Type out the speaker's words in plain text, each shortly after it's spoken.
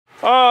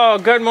Oh,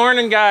 good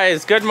morning,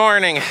 guys. Good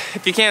morning.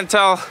 If you can't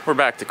tell, we're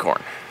back to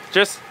corn.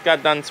 Just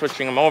got done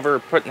switching them over,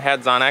 putting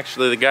heads on.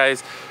 Actually, the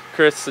guys,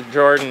 Chris,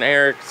 Jordan,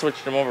 Eric,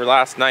 switched them over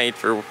last night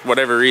for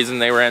whatever reason.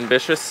 They were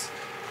ambitious.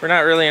 We're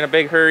not really in a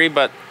big hurry,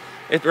 but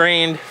it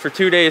rained for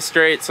 2 days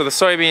straight, so the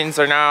soybeans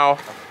are now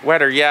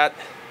wetter yet,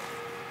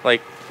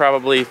 like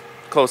probably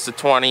close to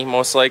 20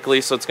 most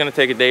likely, so it's gonna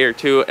take a day or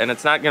two, and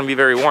it's not gonna be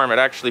very warm. It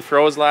actually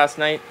froze last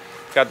night,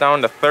 got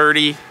down to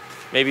 30,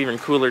 maybe even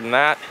cooler than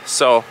that.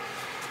 So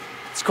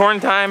it's corn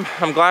time.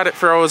 I'm glad it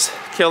froze.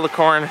 Kill the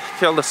corn,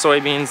 kill the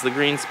soybeans, the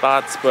green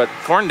spots, but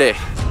corn day.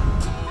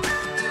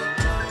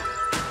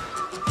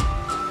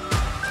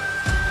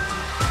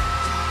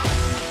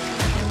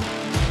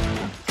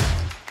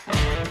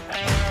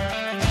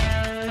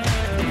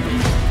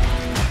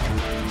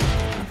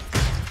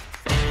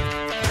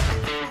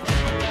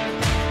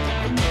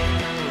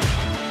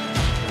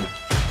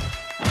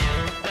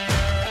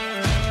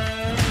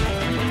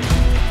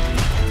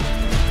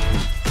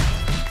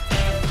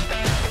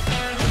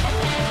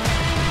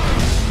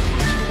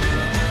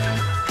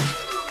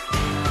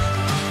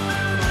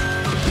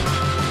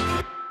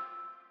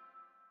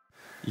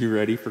 You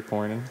ready for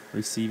corning?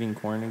 Receiving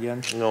corn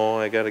again? No,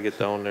 I gotta get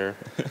down there.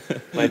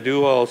 My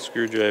dual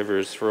screwdriver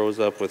is froze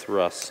up with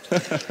rust.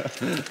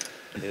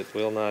 It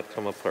will not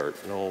come apart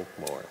no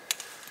more.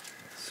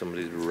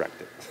 Somebody's wrecked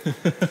it.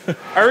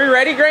 Are we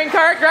ready, grain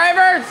cart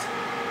drivers?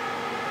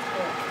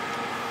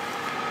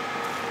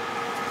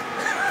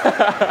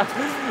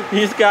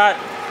 He's got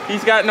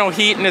no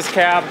heat in his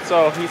cab,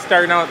 so he's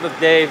starting out the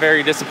day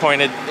very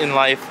disappointed in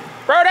life.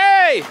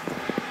 Brody!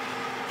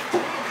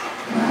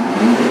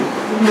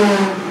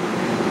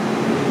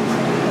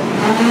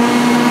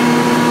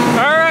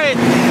 Alright,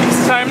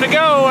 it's time to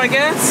go, I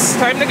guess.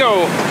 Time to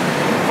go.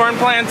 Corn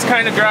plants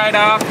kind of dried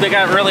off. They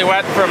got really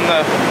wet from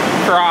the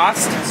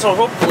frost, so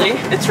hopefully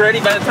it's ready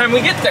by the time we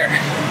get there.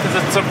 Because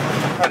it's,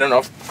 I don't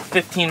know,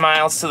 15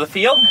 miles to the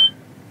field.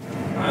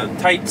 A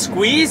tight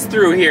squeeze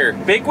through here.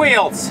 Big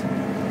wheels.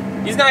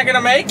 He's not gonna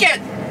make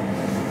it.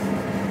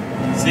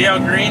 See how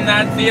green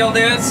that field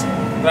is?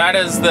 That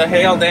is the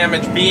hail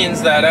damaged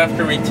beans that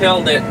after we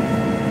tilled it,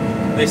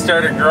 they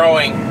started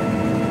growing.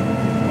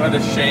 What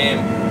a shame.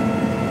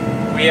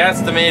 We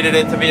estimated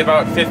it to be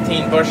about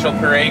 15 bushel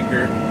per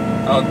acre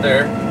out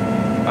there.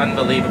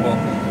 Unbelievable.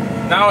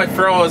 Now it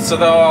froze, so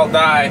they'll all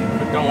die.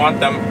 We don't want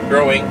them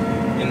growing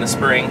in the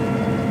spring.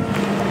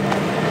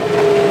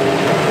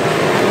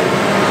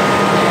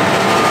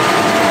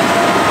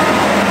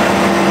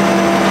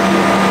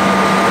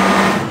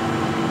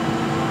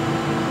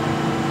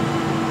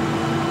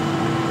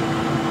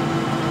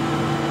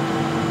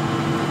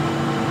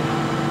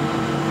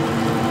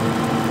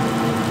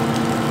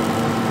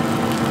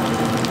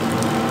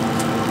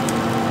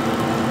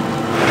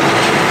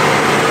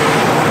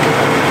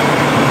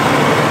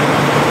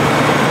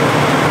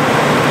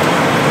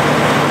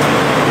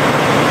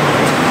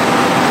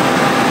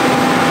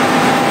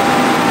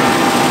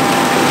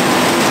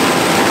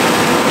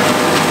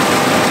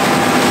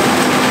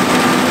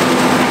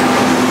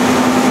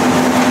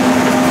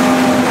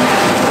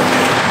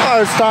 I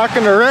was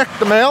talking to Rick,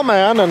 the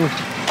mailman, and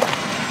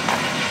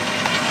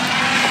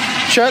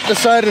Chet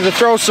decided to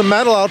throw some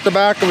metal out the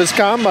back of his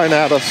combine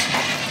at us.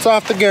 It's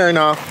off the gear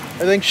now.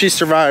 I think she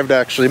survived,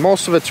 actually.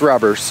 Most of it's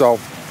rubber, so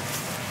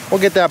we'll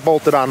get that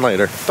bolted on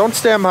later. Don't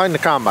stand behind the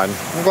combine.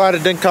 I'm glad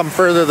it didn't come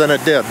further than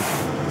it did.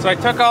 So I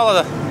took all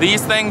of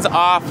these things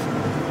off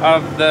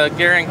of the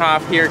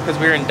Geringhof here because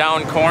we were in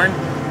down corn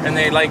and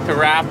they like to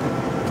wrap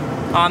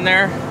on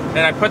there. And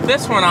I put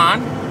this one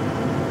on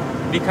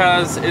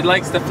because it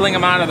likes to fling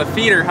them out of the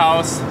feeder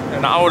house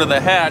and out of the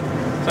head.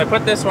 So I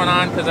put this one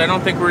on because I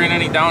don't think we're in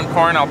any down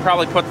corn. I'll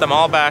probably put them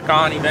all back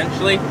on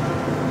eventually.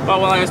 But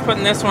while I was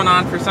putting this one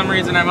on, for some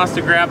reason I must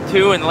have grabbed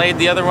two and laid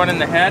the other one in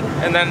the head,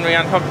 and then we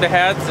unhooked the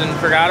heads and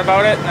forgot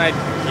about it, and I'm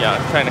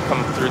trying to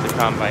come through the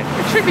combine.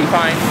 It should be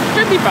fine. It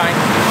should be fine.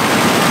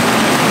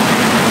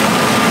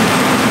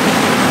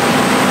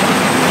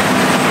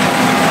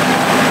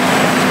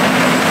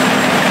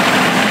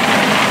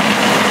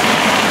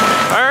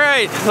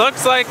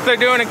 Looks like they're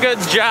doing a good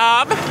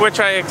job, which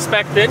I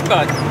expected,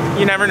 but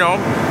you never know.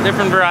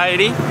 Different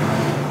variety,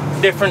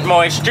 different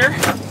moisture.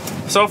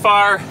 So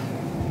far,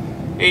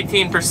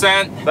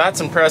 18%.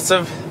 That's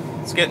impressive.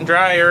 It's getting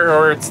drier,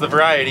 or it's the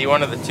variety,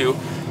 one of the two,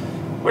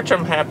 which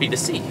I'm happy to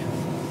see.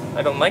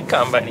 I don't like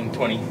combining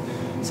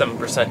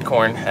 27%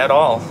 corn at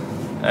all,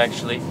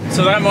 actually.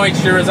 So that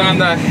moisture is on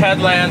the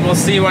headland. We'll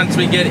see once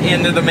we get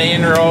into the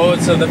main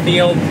roads of the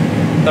field,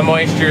 the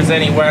moisture is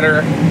any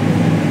wetter.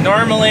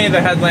 Normally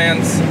the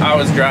headland's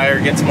always drier,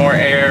 gets more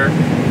air,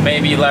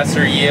 maybe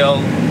lesser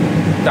yield,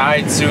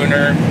 died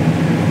sooner,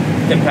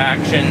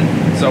 compaction.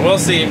 So we'll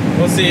see.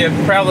 We'll see. It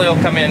probably will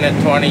come in at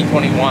 20,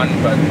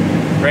 21, but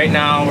right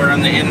now we're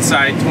on the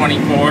inside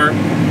 24,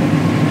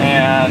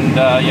 and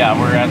yeah,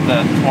 we're at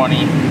the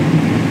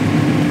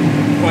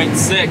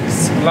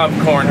 20.6. Love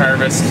corn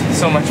harvest.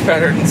 So much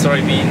better than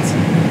soybeans.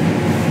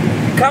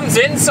 It comes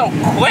in so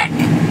quick.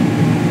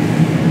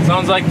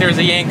 Sounds like there's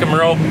a Yankum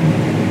rope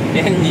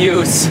in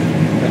use.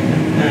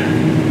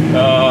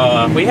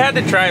 We had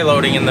to try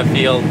loading in the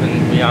field,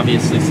 and we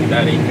obviously see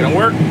that ain't gonna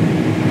work.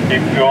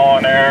 Keep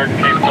going, Eric.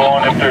 Keep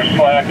going. If there's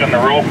slack in the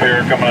rope,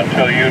 Eric, I'm going to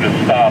tell you to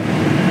stop.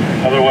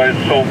 Otherwise,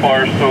 so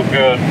far, so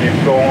good.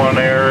 Keep going,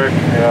 Eric.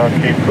 Yeah,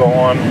 keep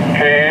going.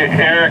 Okay,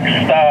 Eric,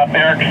 stop.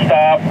 Eric,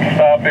 stop.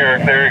 Stop,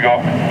 Eric. There you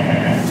go.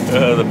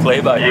 The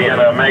play-by. You going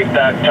to make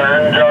that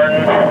turn,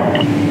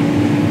 Jordan?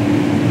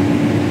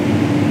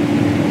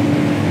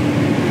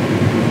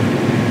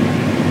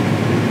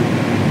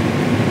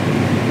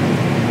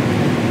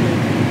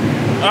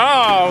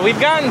 Oh, we've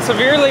gotten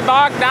severely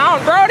bogged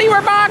down. Brody,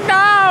 we're bogged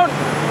down!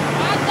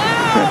 Bogged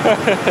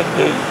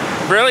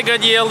down! Really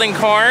good yielding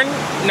corn.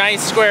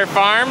 Nice square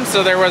farm,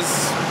 so there was,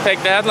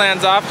 take the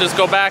headlands off, just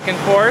go back and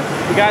forth.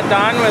 We got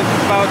done with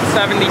about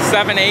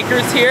 77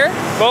 acres here.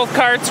 Both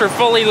carts are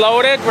fully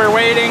loaded. We're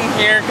waiting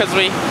here because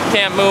we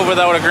can't move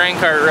without a grain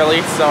cart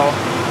really, so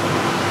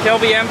he'll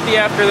be empty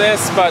after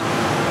this, but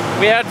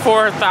we had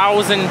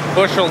 4,000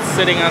 bushels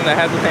sitting on the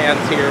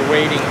headlands here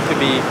waiting to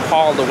be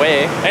hauled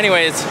away.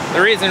 Anyways,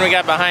 the reason we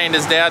got behind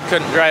is Dad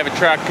couldn't drive a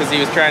truck because he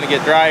was trying to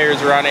get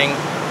dryers running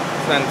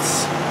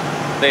since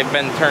they've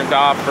been turned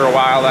off for a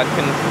while. That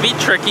can be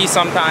tricky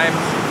sometimes.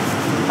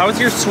 How's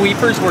your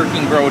sweepers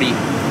working, Brody?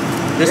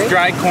 This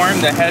dry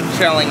corn, the head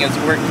shelling is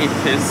working.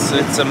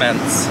 It's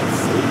immense.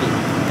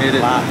 It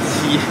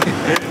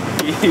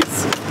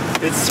is.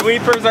 Its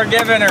sweepers are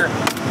giving her.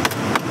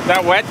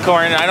 That wet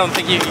corn, I don't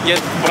think you could get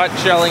butt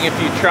shelling if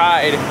you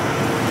tried.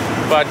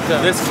 But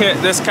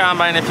this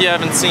combine, if you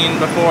haven't seen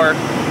before,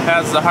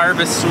 has the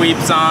harvest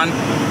sweeps on.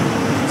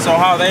 So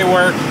how they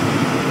work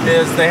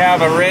is they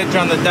have a ridge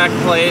on the deck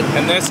plate,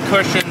 and this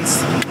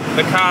cushions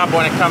the cob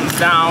when it comes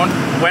down.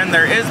 When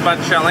there is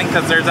butt shelling,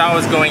 because there's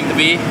always going to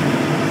be,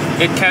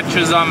 it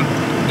catches them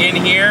in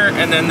here,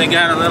 and then they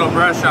got a little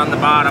brush on the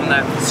bottom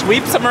that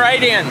sweeps them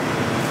right in.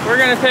 We're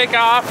gonna take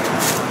off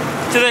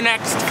to the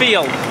next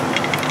field.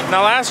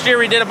 Now last year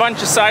we did a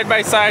bunch of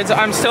side-by-sides.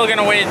 I'm still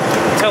gonna wait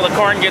until the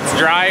corn gets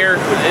drier.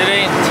 It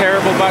ain't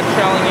terrible butt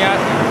shelling yet,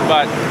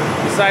 but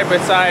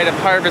side-by-side of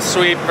harvest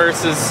sweep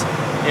versus,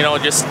 you know,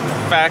 just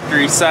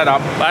factory setup.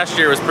 Last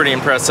year was pretty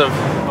impressive.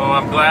 Oh,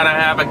 I'm glad I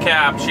have a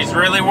cap. She's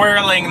really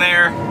whirling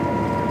there.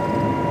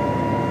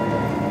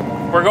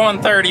 We're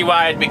going 30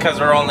 wide because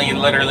we're only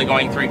literally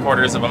going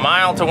 3/4 of a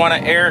mile to one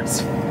of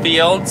Eric's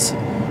fields.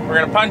 We're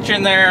gonna punch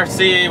in there,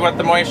 see what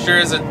the moisture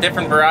is, a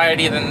different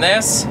variety than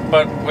this.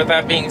 But with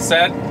that being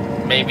said,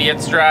 maybe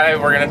it's dry,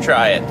 we're gonna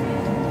try it.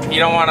 You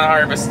don't wanna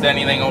harvest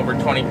anything over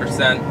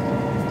 20%.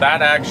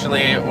 That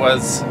actually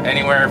was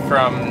anywhere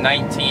from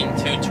 19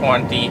 to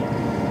 20.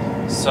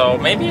 So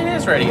maybe it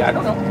is ready, I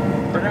don't know.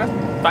 We're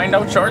gonna find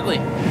out shortly.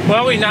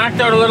 Well, we knocked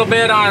out a little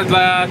bit on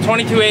the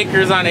 22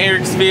 acres on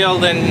Eric's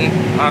field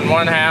and on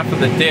one half of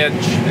the ditch.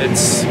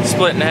 It's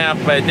split in half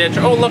by a ditch.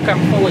 Oh look,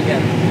 I'm full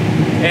again.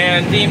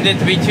 And deemed it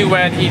to be too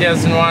wet. He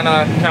doesn't want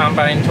to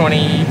combine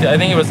 20, I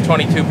think it was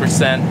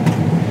 22%.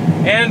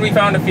 And we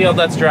found a field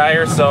that's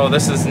drier, so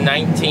this is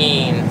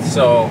 19.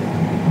 So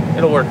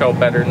it'll work out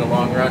better in the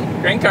long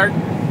run. Grain cart.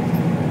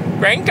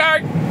 Grain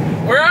cart!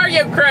 Where are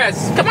you,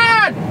 Chris? Come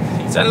on!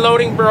 He's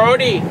unloading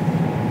Brody.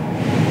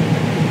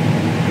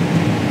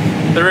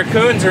 The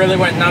raccoons really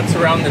went nuts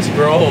around this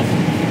grove.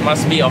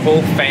 Must be a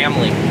whole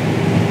family.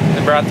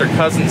 They brought their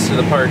cousins to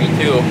the party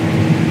too.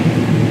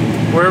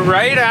 We're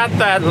right at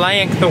that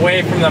length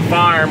away from the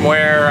farm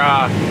where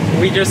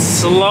we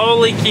just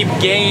slowly keep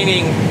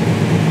gaining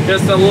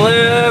just a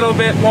little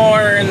bit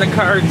more in the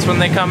carts when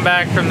they come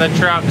back from the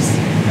trucks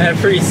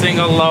every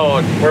single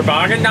load. We're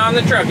bogging down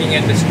the trucking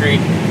industry.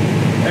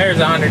 There's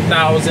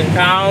 100,000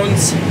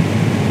 pounds.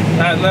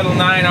 That little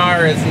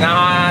 9R is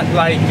not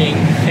liking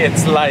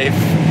its life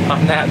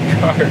on that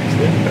cart.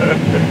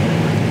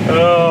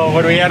 Oh,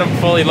 when we had him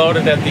fully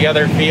loaded at the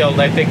other field,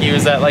 I think he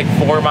was at like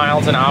 4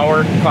 miles an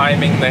hour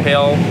climbing the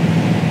hill.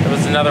 It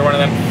was another one of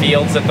them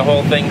fields that the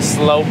whole thing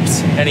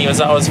slopes, and he was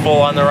always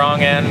full on the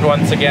wrong end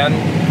once again,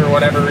 for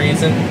whatever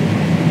reason.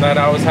 That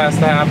always has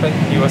to happen.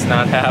 He was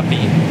not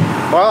happy.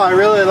 Well, I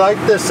really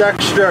like this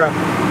extra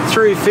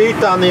 3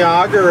 feet on the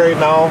auger right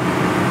now.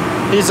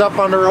 He's up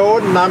on the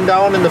road and I'm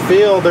down in the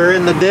field or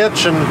in the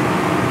ditch, and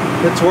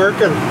it's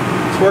working.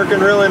 It's working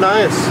really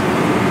nice.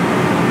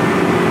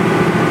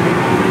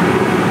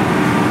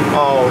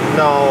 Oh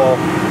no,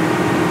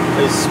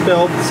 I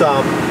spilled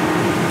some.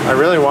 I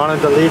really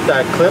wanted to delete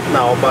that clip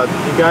now, but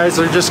you guys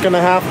are just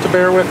gonna have to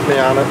bear with me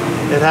on it.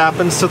 It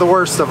happens to the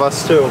worst of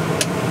us too.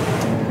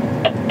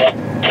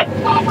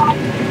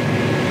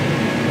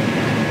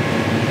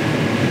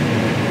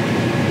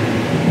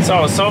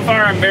 So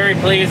far I'm very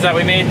pleased that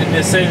we made the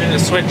decision to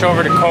switch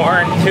over to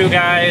corn. 2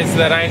 guys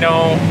that I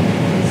know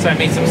sent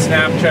me some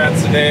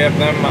Snapchats today of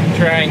them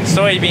trying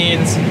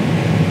soybeans.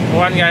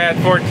 One guy had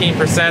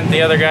 14%,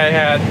 the other guy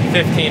had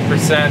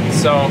 15%,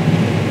 so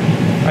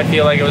I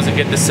feel like it was a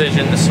good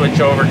decision to switch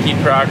over, keep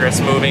progress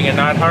moving, and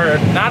not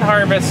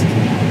harvest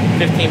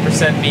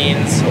 15%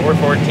 beans over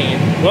 14.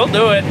 We'll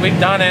do it, we've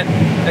done it.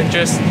 It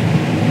just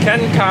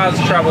can cause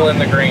trouble in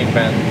the grain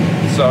bin.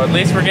 So at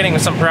least we're getting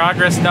some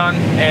progress done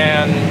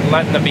and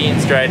letting the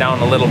beans dry down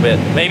a little bit.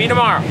 Maybe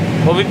tomorrow.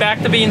 We'll be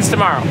back to beans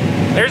tomorrow.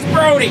 There's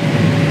Brody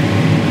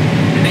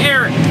and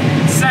Eric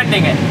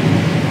sending it.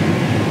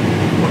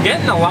 We're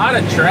getting a lot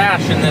of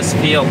trash in this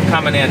field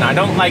coming in. I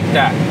don't like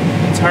that.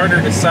 It's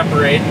harder to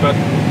separate, but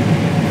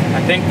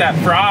I think that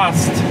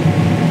frost,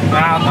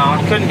 well,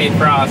 no, it couldn't be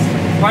frost.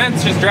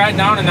 Plants just dried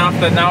down enough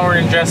that now we're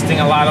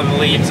ingesting a lot of the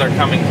leaves are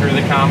coming through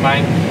the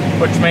combine,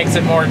 which makes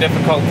it more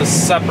difficult to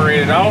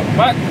separate it out,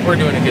 but we're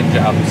doing a good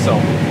job. So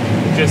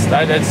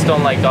I just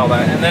don't like all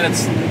that. And then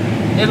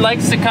it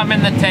likes to come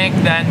in the tank,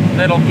 then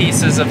little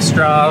pieces of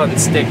straw and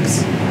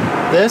sticks.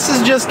 This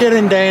is just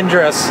getting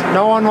dangerous.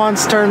 No one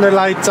wants to turn their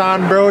lights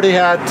on. Brody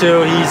had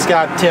to. He's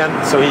got tint,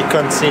 so he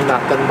couldn't see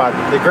nothing. But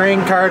the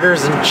grain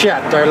carters and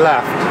Chet are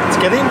left. It's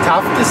getting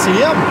tough to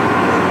see him.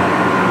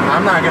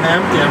 I'm not going to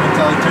empty him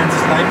until he turns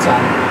his lights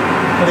on.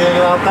 What do you think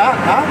about that,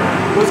 huh?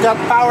 Who's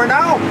got the power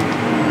now?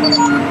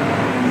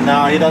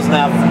 No, he doesn't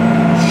have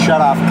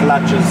shut-off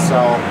clutches, so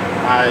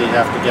I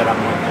have to get him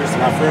when there's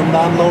enough room to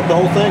unload the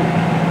whole thing.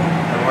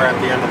 And we're at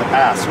the end of the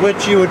pass,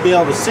 which you would be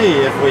able to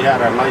see if we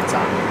had our lights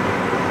on.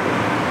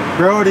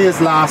 Brody has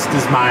lost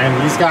his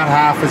mind. He's got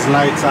half his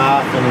lights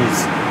off and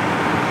he's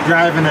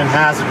driving in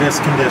hazardous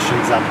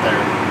conditions up there.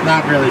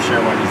 Not really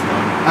sure what he's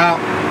doing.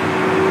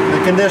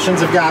 The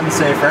conditions have gotten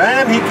safer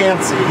and he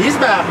can't see. He's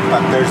back,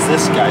 but there's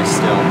this guy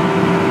still.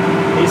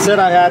 He said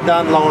I had to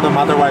unload him,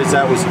 otherwise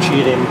that was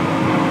cheating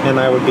and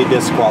I would be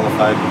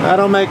disqualified. I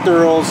don't make the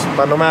rules,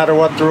 but no matter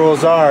what the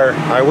rules are,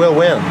 I will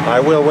win.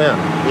 I will win.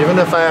 Even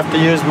if I have to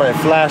use my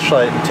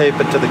flashlight and tape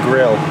it to the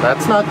grill.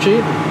 That's not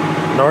cheating,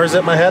 nor is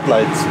it my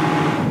headlights.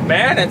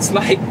 Man, it's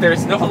like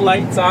there's no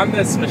lights on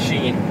this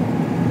machine.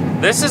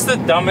 This is the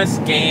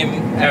dumbest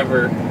game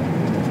ever.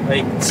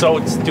 Like,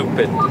 so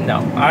stupid.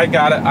 No, I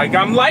got it.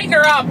 I'm lighting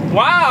her up.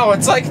 Wow,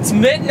 it's like it's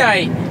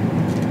midnight.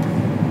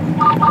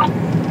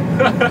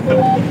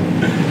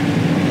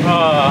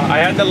 I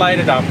had to light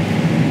it up.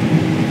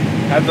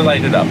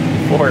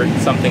 Before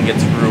something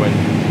gets ruined.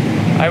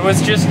 I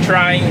was just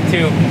trying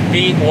to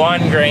beat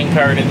one grain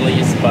cart at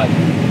least, but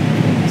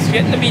it's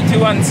getting to be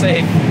too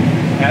unsafe.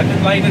 Had to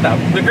light it up.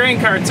 The grain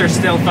carts are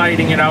still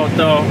fighting it out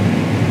though.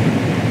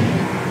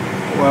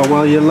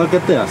 Well, you look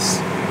at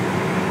this.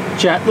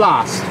 Chet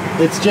lost.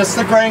 It's just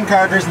the grain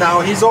carters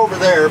now. He's over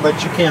there,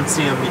 but you can't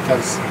see him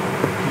because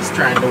he's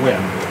trying to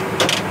win.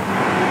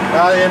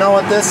 Well, you know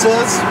what this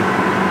is?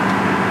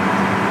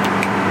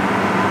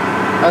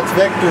 That's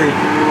victory.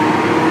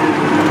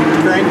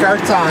 The grain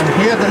cart's on.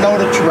 He had to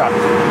load a truck.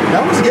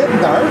 That was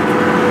getting dark.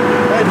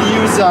 I had to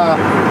use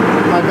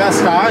my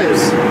best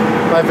eyes.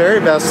 My very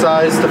best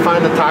eyes to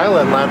find the tile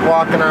inlet,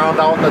 walking around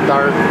out in the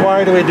dark.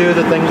 Why do we do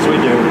the things we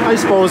do? I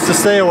suppose to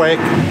stay awake.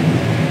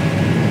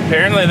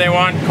 Apparently they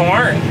want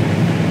corn.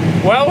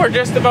 Well, we're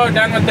just about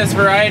done with this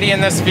variety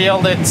in this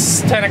field. It's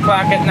 10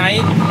 o'clock at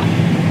night,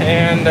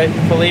 and I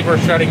believe we're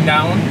shutting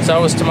down.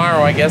 So it's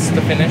tomorrow, I guess,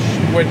 to finish,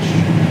 which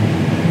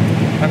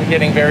I'm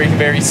getting very,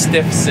 very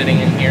stiff sitting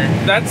in here.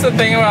 That's the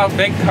thing about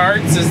big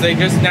carts is they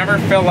just never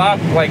fill up.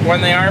 Like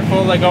when they are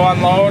full, they go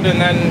unload, and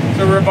then it's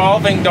a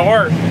revolving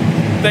door.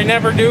 They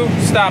never do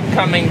stop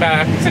coming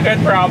back. It's a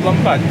good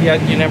problem, but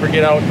yet you never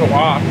get out to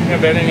walk.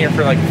 I've been in here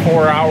for like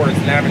 4 hours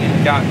and haven't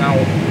even gotten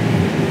out.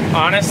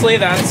 Honestly,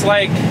 that's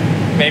like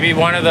maybe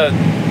one of the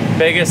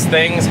biggest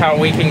things how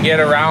we can get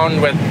around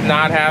with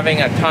not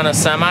having a ton of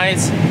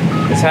semis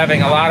is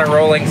having a lot of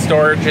rolling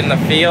storage in the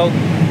field.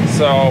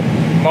 So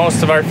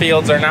most of our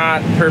fields are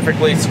not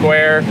perfectly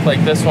square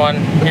like this one.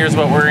 Here's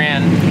what we're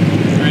in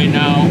right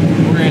now.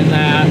 We're in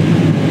that.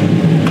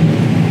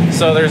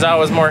 So there's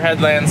always more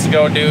headlands to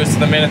go do. So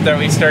the minute that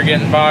we start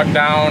getting bogged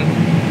down,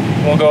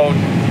 we'll go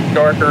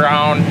dork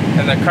around,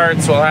 and the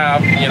carts will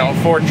have, you know,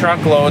 4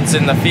 truckloads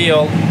in the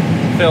field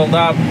filled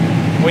up.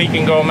 We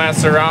can go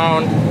mess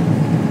around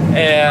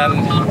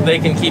and they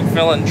can keep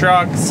filling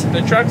trucks.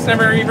 The trucks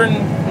never even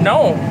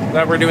know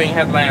that we're doing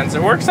headlands.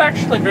 It works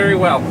actually very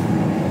well.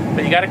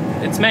 But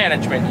it's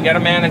management. You gotta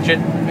manage it.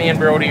 Me and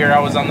Brody are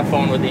always on the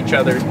phone with each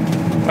other.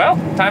 Well,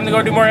 time to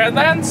go do more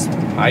headlands,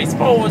 I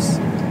suppose.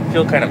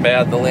 Feel kind of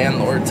bad. The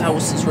landlord's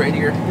house is right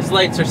here. His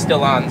lights are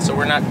still on, so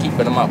we're not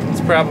keeping them up.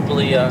 He's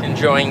probably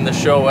enjoying the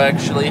show,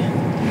 actually.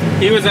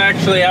 He was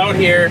actually out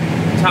here,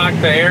 talked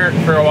to Eric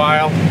for a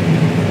while,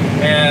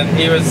 and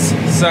he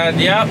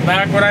said, yeah,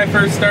 back when I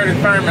first started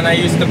farming, I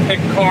used to pick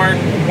corn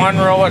 1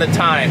 row at a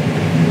time.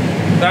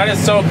 That is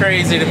so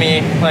crazy to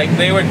me. Like,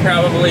 they would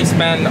probably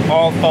spend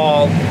all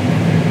fall,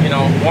 you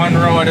know, 1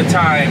 row at a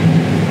time,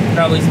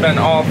 probably spend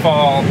all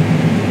fall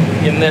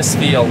in this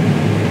field.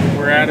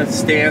 We're at a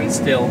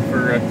standstill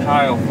for a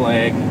tile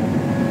flag.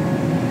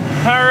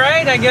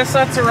 Alright, I guess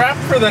that's a wrap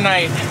for the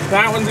night.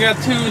 That one's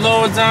got 2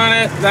 loads on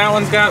it. That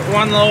one's got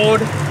 1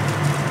 load.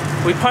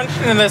 We punched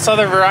into this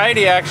other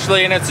variety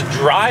actually, and it's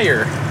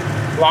drier.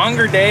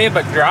 Longer day,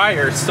 but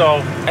drier.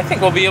 So I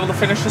think we'll be able to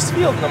finish this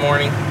field in the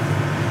morning.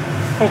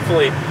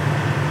 Hopefully.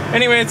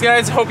 Anyways,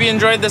 guys, hope you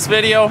enjoyed this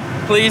video.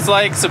 Please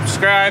like,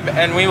 subscribe,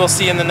 and we will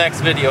see you in the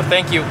next video.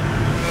 Thank you.